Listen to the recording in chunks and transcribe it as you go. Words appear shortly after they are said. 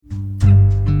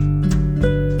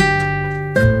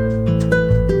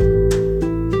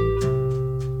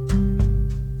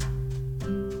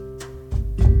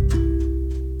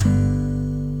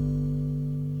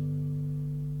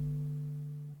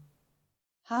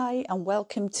Hi, and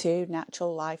welcome to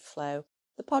Natural Life Flow,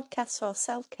 the podcast for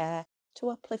self-care to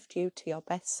uplift you to your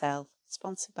best self,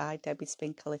 sponsored by Debbie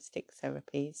Spink Holistic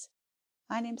Therapies.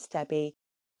 My name's Debbie,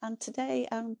 and today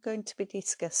I'm going to be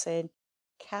discussing,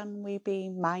 can we be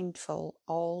mindful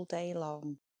all day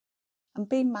long? And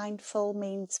being mindful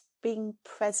means being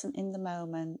present in the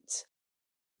moment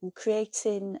and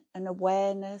creating an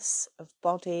awareness of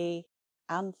body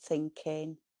and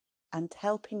thinking, and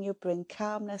helping you bring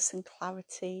calmness and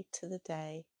clarity to the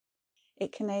day.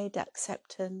 It can aid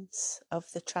acceptance of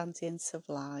the transience of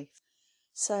life.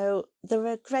 So there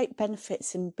are great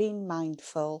benefits in being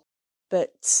mindful,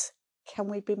 but can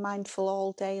we be mindful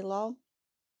all day long?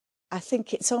 I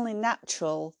think it's only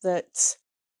natural that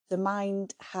the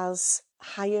mind has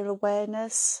higher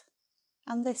awareness,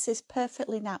 and this is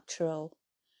perfectly natural.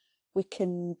 We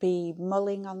can be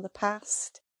mulling on the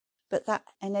past, but that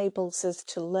enables us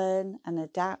to learn and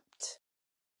adapt.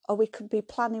 Or we could be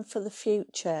planning for the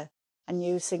future and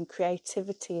using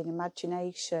creativity and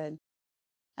imagination.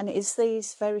 And it is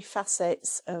these very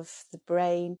facets of the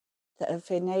brain that have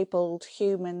enabled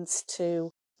humans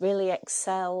to really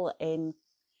excel in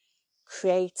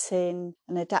creating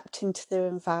and adapting to their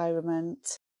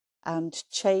environment and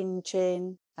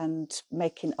changing and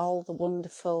making all the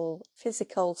wonderful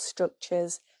physical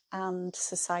structures and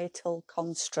societal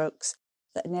constructs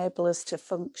that enable us to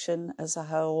function as a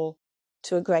whole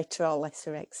to a greater or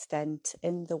lesser extent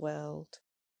in the world.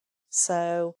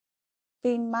 So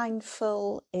being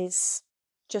mindful is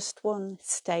just one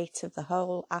state of the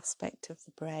whole aspect of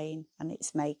the brain and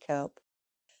its makeup.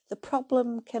 The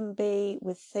problem can be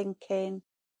with thinking.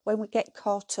 When we get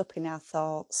caught up in our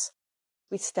thoughts,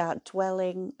 we start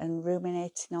dwelling and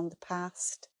ruminating on the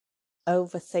past,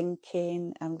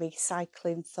 overthinking and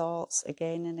recycling thoughts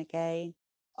again and again.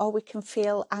 Or we can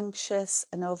feel anxious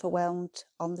and overwhelmed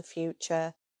on the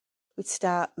future. We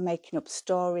start making up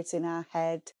stories in our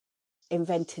head,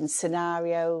 inventing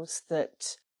scenarios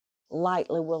that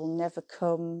likely will never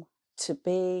come to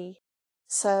be.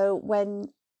 So when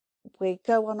we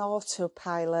go on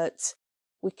autopilot,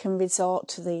 we can resort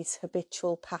to these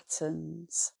habitual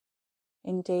patterns.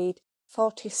 Indeed,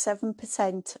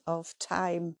 47% of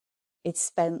time is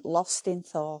spent lost in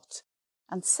thought,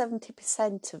 and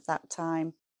 70% of that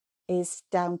time is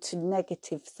down to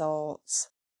negative thoughts.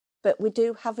 But we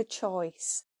do have a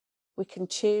choice. We can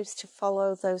choose to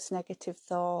follow those negative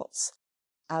thoughts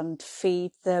and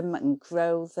feed them and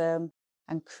grow them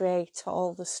and create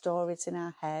all the stories in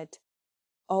our head.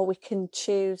 Or we can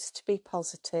choose to be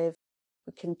positive.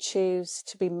 We can choose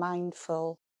to be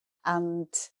mindful. And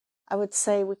I would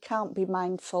say we can't be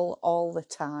mindful all the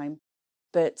time,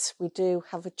 but we do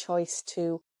have a choice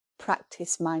to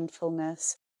practice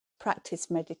mindfulness, practice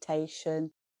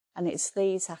meditation. And it's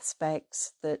these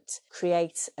aspects that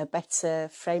create a better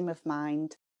frame of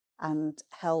mind and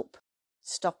help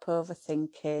stop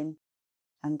overthinking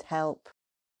and help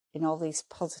in all these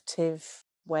positive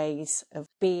ways of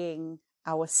being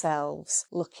ourselves,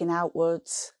 looking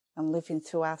outwards and living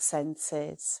through our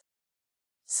senses.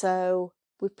 So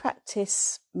we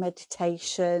practice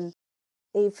meditation,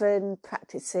 even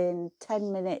practicing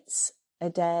 10 minutes a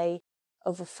day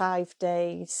over 5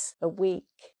 days a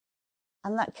week.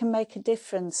 And that can make a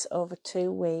difference over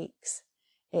 2 weeks.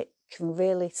 It can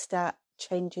really start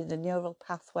changing the neural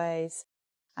pathways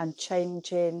and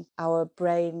changing our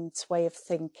brain's way of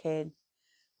thinking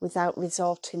without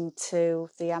resorting to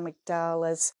the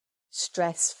amygdala's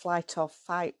stress, flight or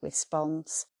fight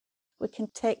response. We can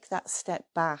take that step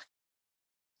back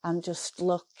and just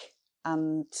look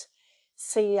and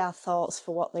see our thoughts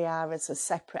for what they are as a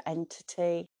separate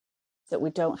entity, that we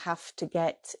don't have to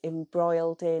get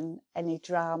embroiled in any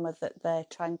drama that they're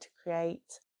trying to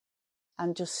create,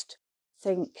 and just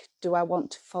think, do I want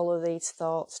to follow these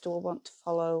thoughts? Do I want to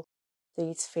follow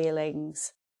these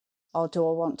feelings? Or do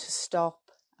I want to stop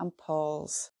and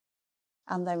pause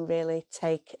and then really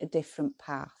take a different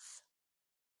path?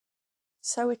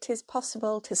 So it is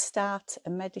possible to start a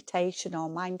meditation or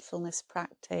mindfulness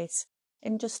practice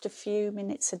in just a few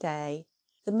minutes a day.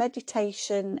 The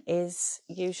meditation is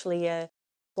usually a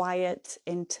quiet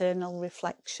internal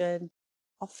reflection,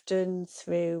 often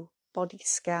through body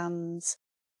scans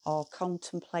or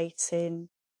contemplating,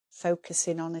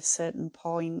 focusing on a certain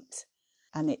point.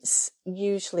 And it's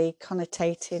usually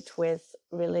connotated with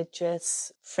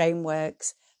religious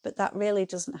frameworks, but that really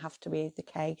doesn't have to be the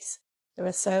case. There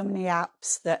are so many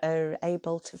apps that are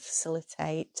able to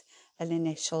facilitate an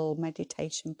initial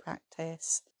meditation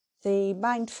practice. The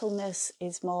mindfulness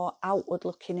is more outward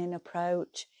looking in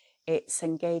approach. It's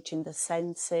engaging the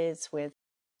senses with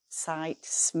sight,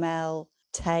 smell,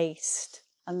 taste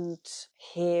and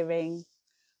hearing,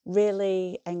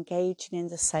 really engaging in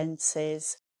the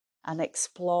senses and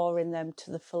exploring them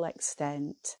to the full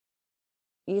extent.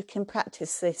 You can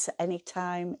practice this at any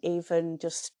time, even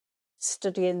just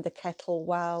studying the kettle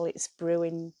while it's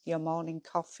brewing your morning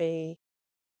coffee,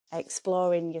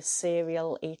 exploring your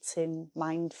cereal eating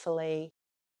mindfully,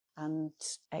 and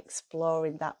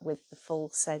exploring that with the full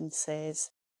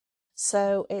senses.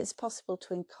 So it's possible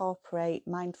to incorporate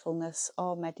mindfulness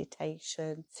or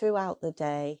meditation throughout the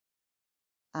day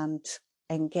and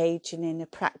engaging in a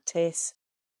practice.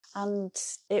 And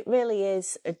it really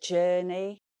is a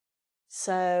journey.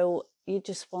 So you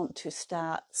just want to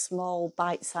start small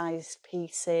bite-sized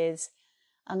pieces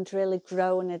and really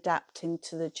grow and adapt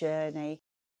into the journey.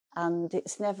 And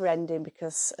it's never ending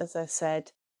because, as I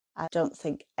said, I don't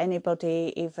think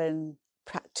anybody, even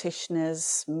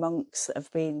practitioners, monks that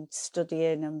have been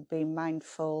studying and been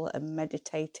mindful and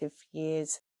meditative for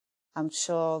years, I'm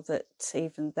sure that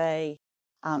even they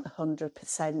aren't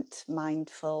 100%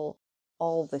 mindful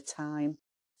all the time.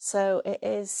 So it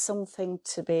is something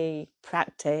to be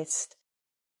practiced,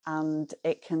 and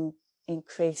it can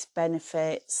increase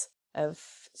benefits of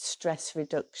stress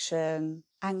reduction,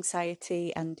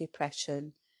 anxiety and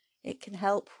depression. It can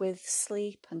help with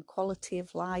sleep and quality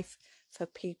of life for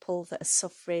people that are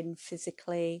suffering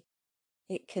physically.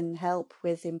 It can help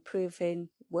with improving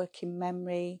working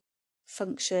memory,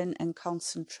 function and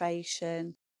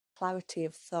concentration, clarity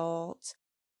of thought.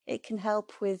 It can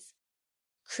help with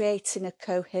creating a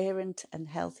coherent and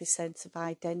healthy sense of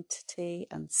identity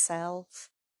and self.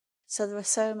 So there are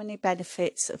so many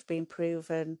benefits that have been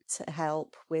proven to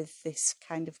help with this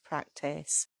kind of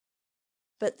practice.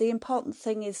 But the important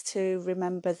thing is to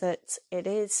remember that it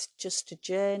is just a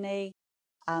journey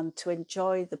and to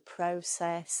enjoy the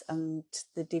process and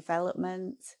the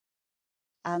development.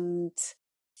 And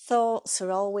thoughts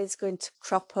are always going to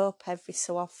crop up every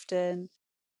so often.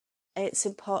 It's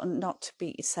important not to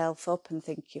beat yourself up and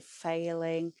think you're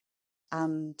failing,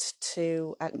 and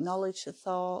to acknowledge the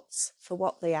thoughts for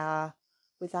what they are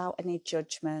without any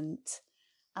judgment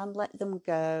and let them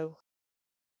go.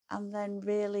 And then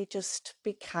really just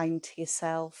be kind to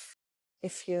yourself.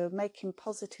 If you're making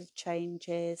positive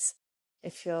changes,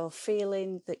 if you're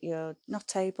feeling that you're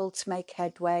not able to make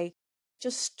headway,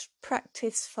 just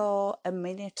practice for a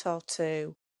minute or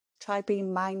two. Try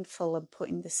being mindful and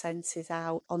putting the senses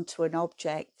out onto an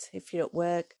object. If you're at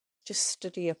work, just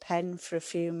study your pen for a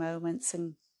few moments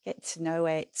and get to know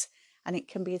it. And it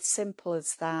can be as simple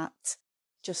as that,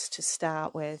 just to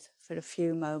start with for a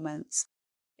few moments.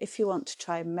 If you want to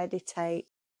try and meditate,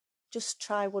 just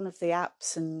try one of the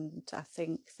apps, and I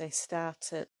think they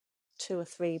start at 2 or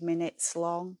 3 minutes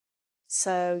long.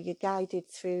 So you're guided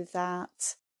through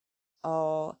that,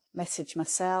 or message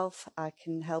myself. I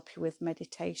can help you with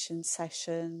meditation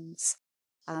sessions,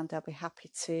 and I'll be happy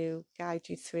to guide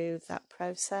you through that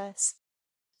process.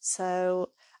 So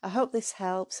I hope this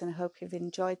helps, and I hope you've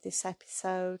enjoyed this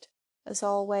episode. As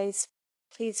always,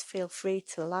 please feel free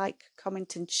to like,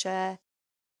 comment and share.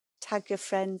 Tag your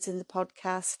friends in the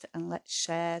podcast, and let's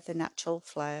share the natural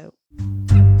flow.